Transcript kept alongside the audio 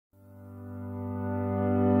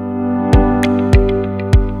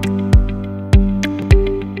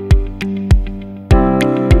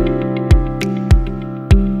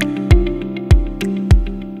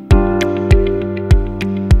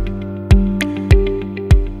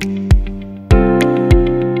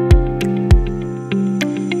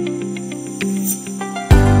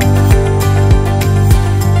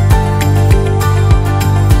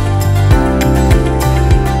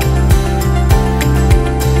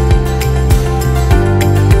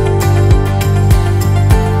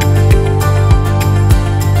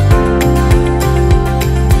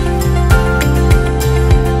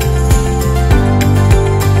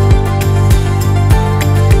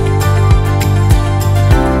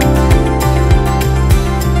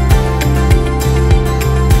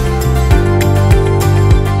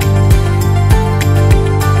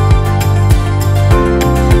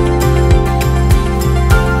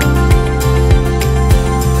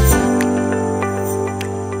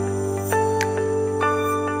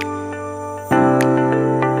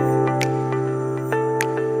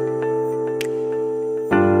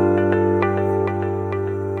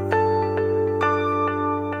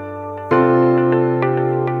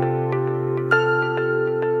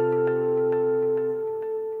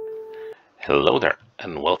Hello there,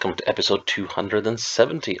 and welcome to episode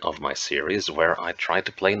 270 of my series where I try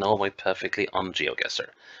to play Norway perfectly on Geoguessr.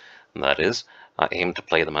 That is, I aim to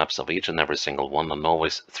play the maps of each and every single one of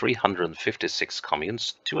Norway's 356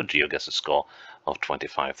 communes to a Geoguessr score of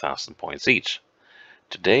 25,000 points each.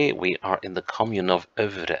 Today we are in the commune of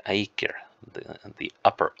Øvre Eiker, the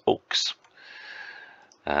Upper Oaks.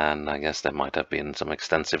 And I guess there might have been some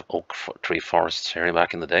extensive oak tree forests here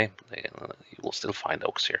back in the day. You will still find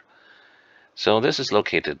oaks here. So this is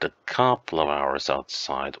located a couple of hours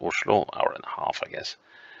outside Oslo, hour and a half, I guess,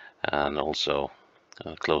 and also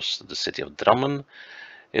close to the city of Drammen.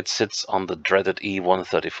 It sits on the dreaded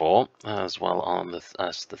E134 as well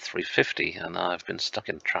as the 350, and I've been stuck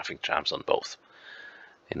in traffic jams on both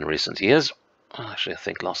in recent years. Actually, I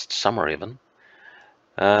think last summer even.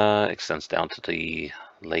 Extends down to the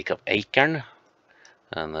Lake of Eikern,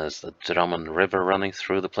 and there's the Drammen River running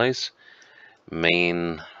through the place.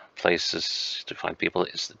 Main places to find people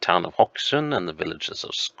is the town of Hokksund and the villages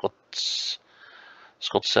of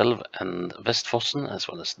Skotselv and Vestfossen, as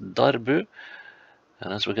well as Darbu.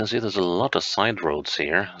 And as we can see, there's a lot of side roads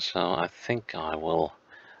here, so I think I will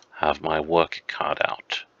have my work cut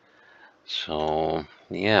out. So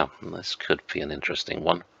yeah, this could be an interesting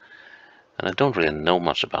one. And I don't really know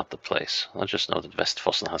much about the place. I just know that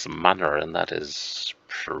Vestfossen has a manor, and that is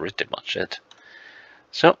pretty much it.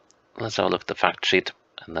 So let's have a look at the fact sheet,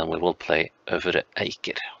 and then we will play Øvre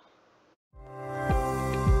Eiker.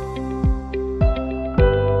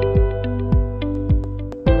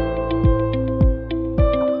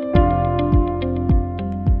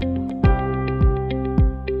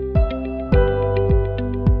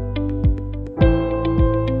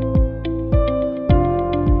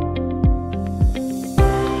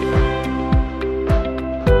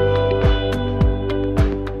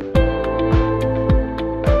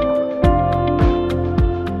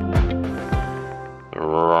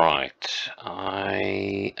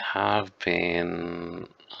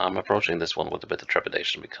 I'm approaching this one with a bit of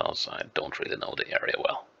trepidation because I don't really know the area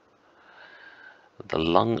well. The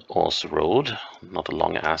Langås Road, not a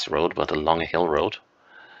long ass road, but a long hill road.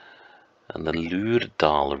 And the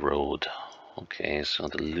Lurdal Road. Okay, so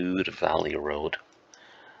the Lur Valley Road.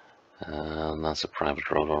 And that's a private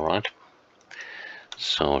road, alright.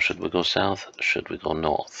 So should we go south? Should we go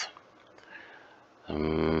north?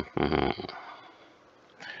 So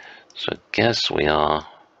I guess we are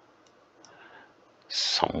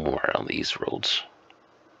somewhere on these roads.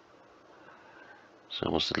 So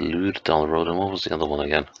it was the Lurdal Road, and what was the other one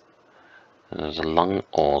again? There's a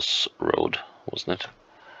Langås Road, wasn't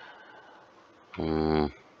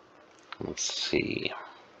it? Let's see.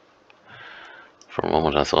 For a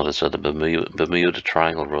moment I thought it said the Bermuda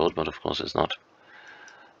Triangle Road, but of course it's not.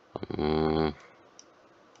 Could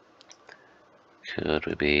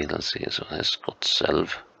we be, let's see, so there's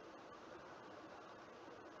Skotselv.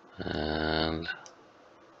 And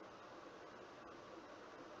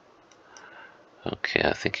okay,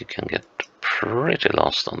 I think you can get pretty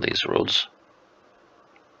lost on these roads.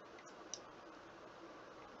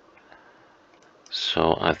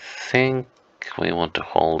 So I think we want to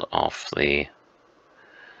hold off the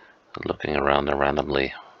looking around there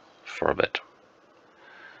randomly for a bit.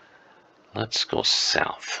 Let's go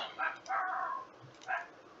south.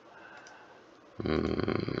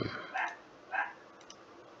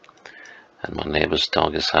 And my neighbor's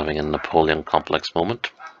dog is having a Napoleon complex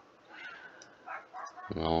moment.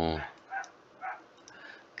 No.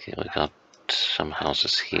 Okay, we got some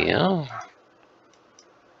houses here.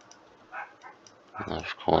 And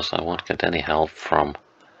of course, I won't get any help from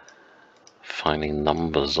finding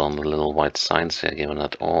numbers on the little white signs here, given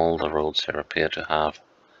that all the roads here appear to have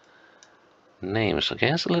names. Okay,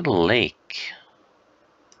 there's a little lake.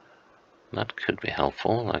 That could be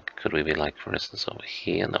helpful. Like, could we be like, for instance, over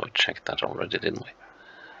here? No, we checked that already, didn't we?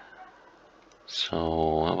 So,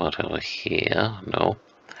 how about over here? No.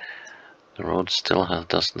 The road still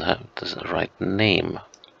doesn't have the right name.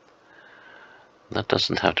 That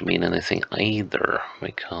doesn't have to mean anything either,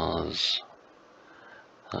 because,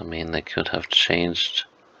 I mean, they could have changed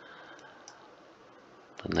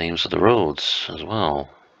the names of the roads as well.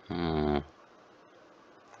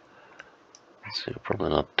 So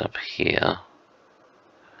probably not up here.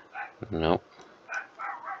 Nope.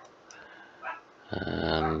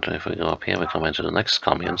 And if we go up here, we come into the next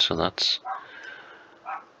commune, so that's...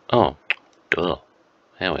 Oh, duh.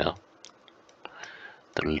 Here we are.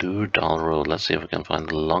 The Lurdal Road. Let's see if we can find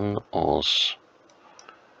the Langås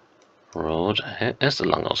Road. Here's the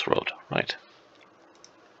Langås Road, right.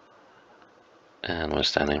 And we're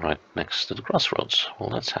standing right next to the crossroads. Well,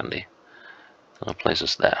 that's handy. Our place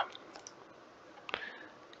is there.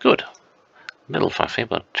 Good. Little fluffy,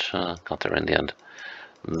 but got there in the end.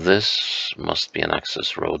 This must be an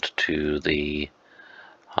access road to the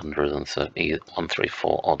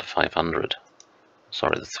 134 odd 500.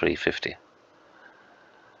 Sorry, the 350.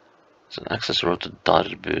 It's an access road to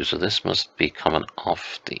Darbu, so this must be coming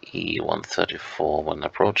off the E134 when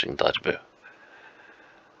approaching Darbu.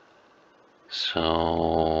 So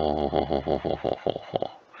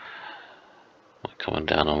we're coming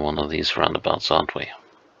down on one of these roundabouts, aren't we?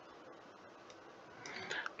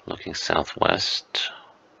 Looking southwest.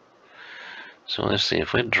 So let's see,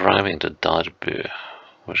 if we're driving to Darbu,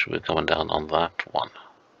 we should be coming down on that one.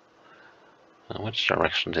 Now, which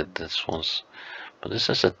direction did this was? But this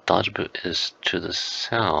says that Darbu is to the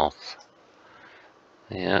south.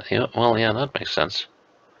 Yeah, well, yeah, that makes sense.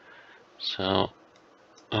 So,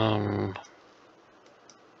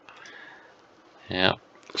 yeah,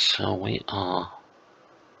 so we are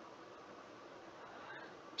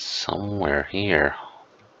somewhere here.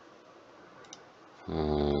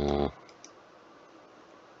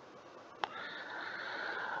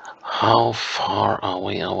 How far are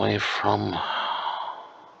we away from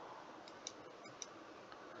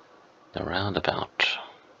the roundabout?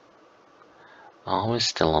 Are we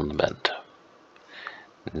still on the bend?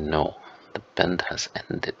 No, the bend has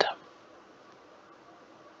ended.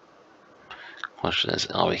 Question is,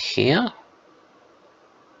 are we here?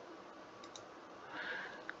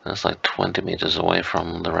 That's like 20 meters away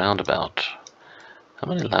from the roundabout. How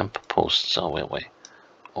many lamp posts are we away?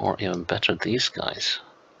 Or even better, these guys.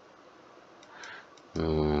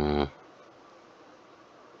 I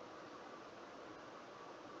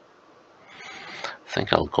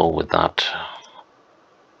think I'll go with that.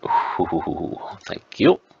 Ooh, thank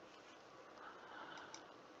you.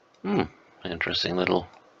 Interesting little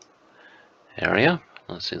area.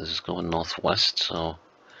 Let's see, this is going northwest, so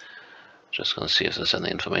just gonna see if there's any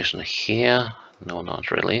information here. No, not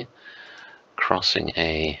really. Crossing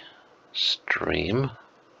a stream.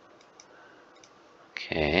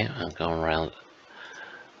 Okay, I'm going around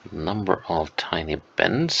a number of tiny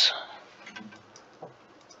bends.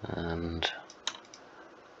 And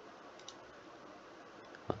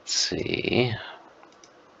let's see.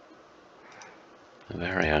 A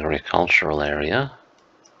very agricultural area.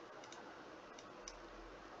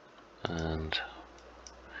 And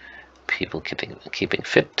people keeping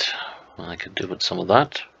fit. I could do with some of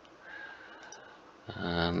that.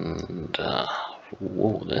 And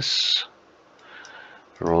whoa, this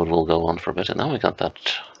road will go on for a bit. And now we got that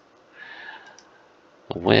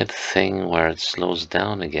weird thing where it slows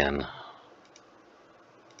down again.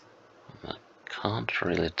 I can't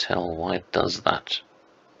really tell why it does that.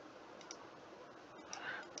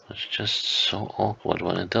 It's just so awkward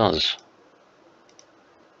when it does.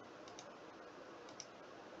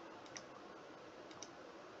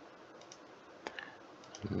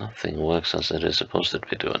 Nothing works as it is supposed to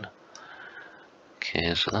be doing.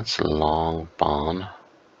 Okay, so that's a long barn.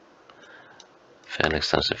 Fairly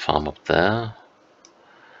extensive farm up there.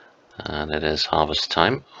 And it is harvest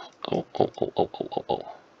time. Oh.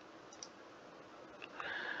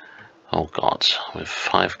 Oh God, we're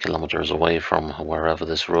 5 kilometers away from wherever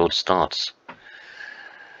this road starts.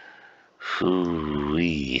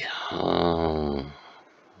 Hoo-wee. Oh,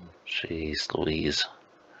 jeez Louise.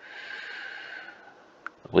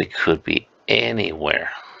 We could be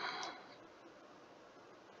anywhere.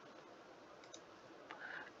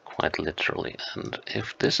 Quite literally. And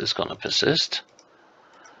if this is gonna persist...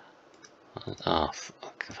 Oh,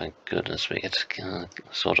 thank goodness we get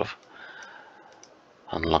sort of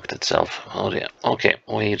unlocked itself. Oh dear. Okay,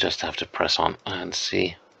 we just have to press on and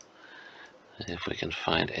see if we can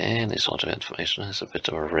find any sort of information. There's a bit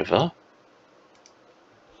of a river.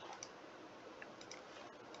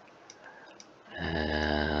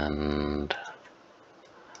 And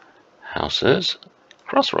houses.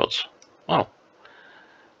 Crossroads. Wow.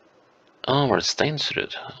 Oh, we're at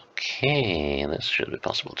Steinsrud. Okay, this should be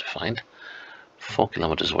possible to find. 4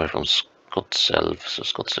 kilometers away from Skotselv. So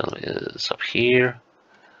Skotselv is up here.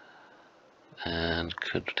 And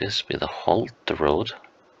could this be the Holte road?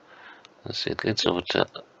 Let's see, it leads over to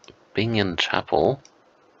Bingen Chapel.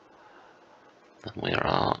 Then where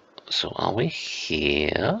are... So are we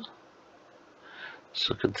here?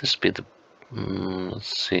 So could this be the...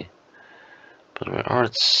 let's see. But we are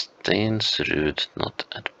at Steinsrud, not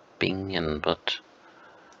at Bingen, but...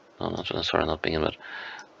 No, not Bingen, but...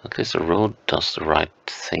 At least the road does the right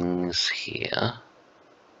things here.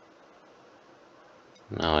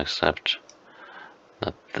 No, except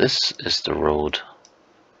that this is the road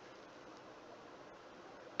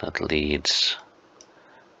that leads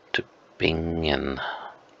to Bingen.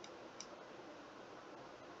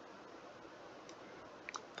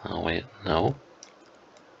 Oh wait, no.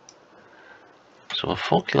 So we're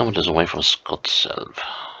 4 kilometers away from Skotselv.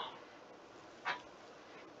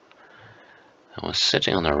 And we're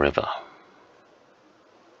sitting on a river.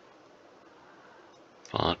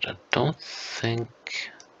 But I don't think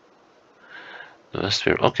the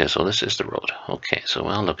Westfjord. Okay, so this is the road. Okay, so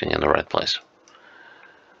we're looking in the right place.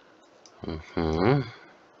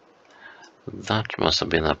 That must have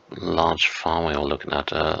been a large farm we were looking at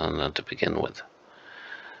to begin with.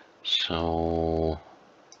 So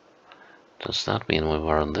does that mean we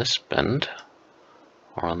were on this bend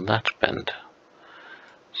or on that bend?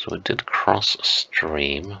 So we did cross a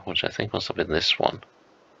stream, which I think must have been this one.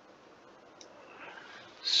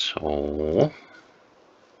 So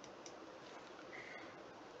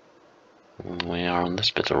we are on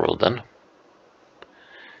this bit of road then,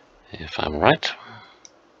 if I'm right.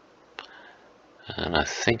 And I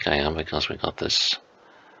think I am, because we got this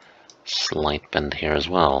slight bend here as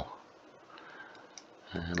well.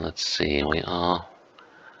 And let's see, we are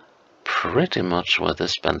pretty much where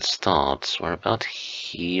this bend starts. We're about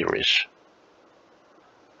here-ish,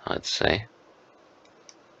 I'd say.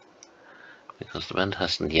 Because the bend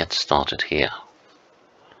hasn't yet started here.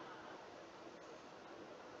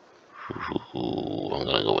 Ooh, I'm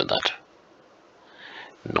gonna go with that.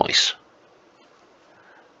 Nice.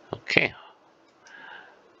 Okay.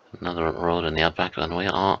 Another road in the outback, and we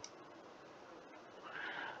are...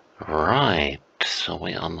 Right, so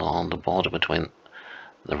we are on the border between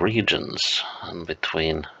the regions, and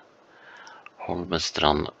between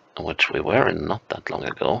Holmestrand, which we were in not that long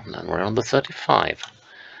ago, and we're on the 35.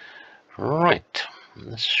 Right,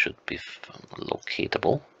 this should be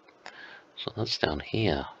locatable. So that's down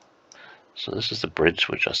here. So this is the bridge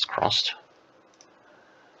we just crossed.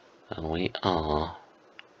 And we are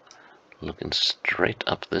looking straight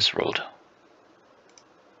up this road.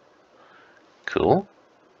 Cool.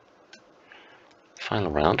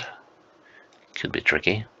 Final round. Could be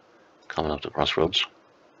tricky. Coming up the crossroads.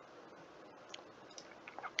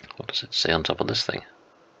 What does it say on top of this thing?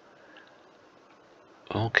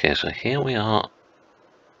 Okay, so here we are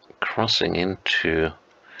crossing into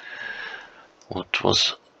what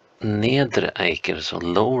was Øvre Eiker, so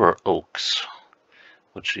lower oaks,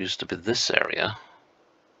 which used to be this area.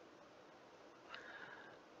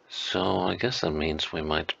 So I guess that means we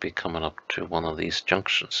might be coming up to one of these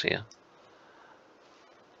junctions here.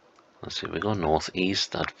 Let's see, we go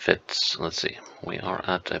northeast, that fits. Let's see, we are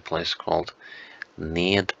at a place called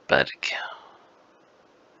Nedberg.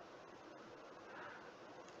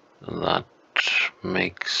 That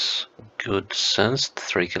makes good sense.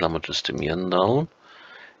 3 kilometers to Mjøndalen.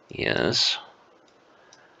 Yes.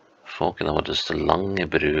 4 kilometers to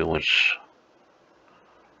Langebru, which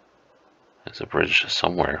is a bridge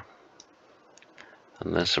somewhere.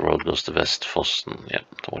 And this road goes to Vestfossen, yep,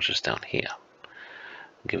 which is down here.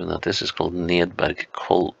 Given that this is called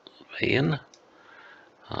Nedberg-Kolveien,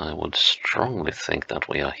 I would strongly think that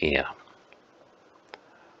we are here.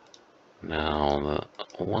 Now, the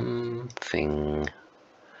one thing...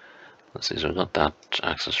 Let's see, so we've got that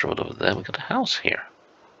access road over there. We've got a house here.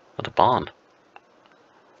 Got a barn.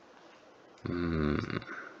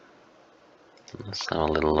 Let's have a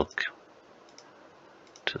little look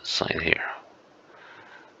to the side here.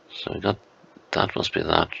 So we got... That must be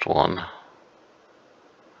that one.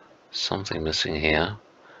 Something missing here.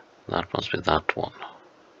 That must be that one.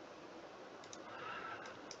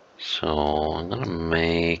 So I'm gonna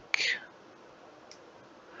make...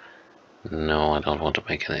 No, I don't want to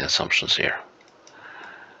make any assumptions here.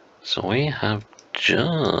 So we have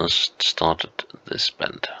just started this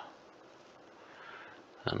bend.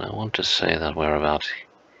 And I want to say that we're about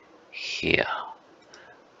here.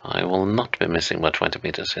 I will not be missing by 20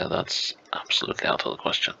 meters here. That's absolutely out of the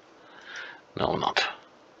question. No, I'm not.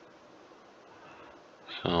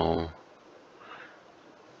 So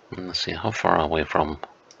let's see, how far are we from?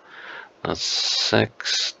 That's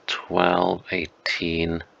 6, 12,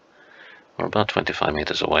 18. We're about 25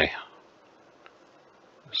 meters away.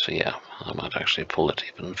 So yeah, I might actually pull it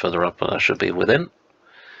even further up, but I should be within.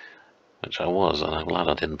 Which I was, and I'm glad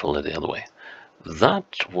I didn't pull it the other way. That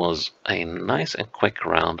was a nice and quick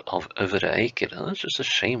round of Øvre Eiker, and it's just a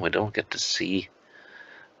shame we don't get to see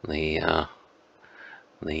the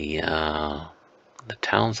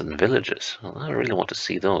towns and villages. Well, I really want to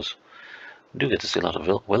see those. We do get to see a lot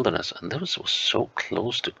of wilderness, and this was so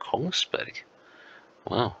close to Kongsberg.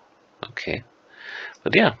 Wow, okay.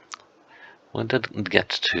 But yeah, we did get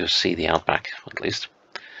to see the outback, at least.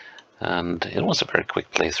 And it was a very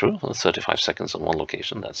quick playthrough, 35 seconds on one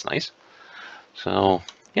location, that's nice. So,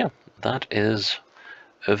 yeah, that is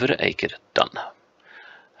Øvre Eiker done.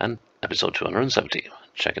 And episode 270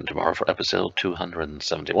 Check in tomorrow for episode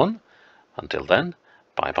 271. Until then,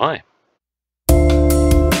 bye bye.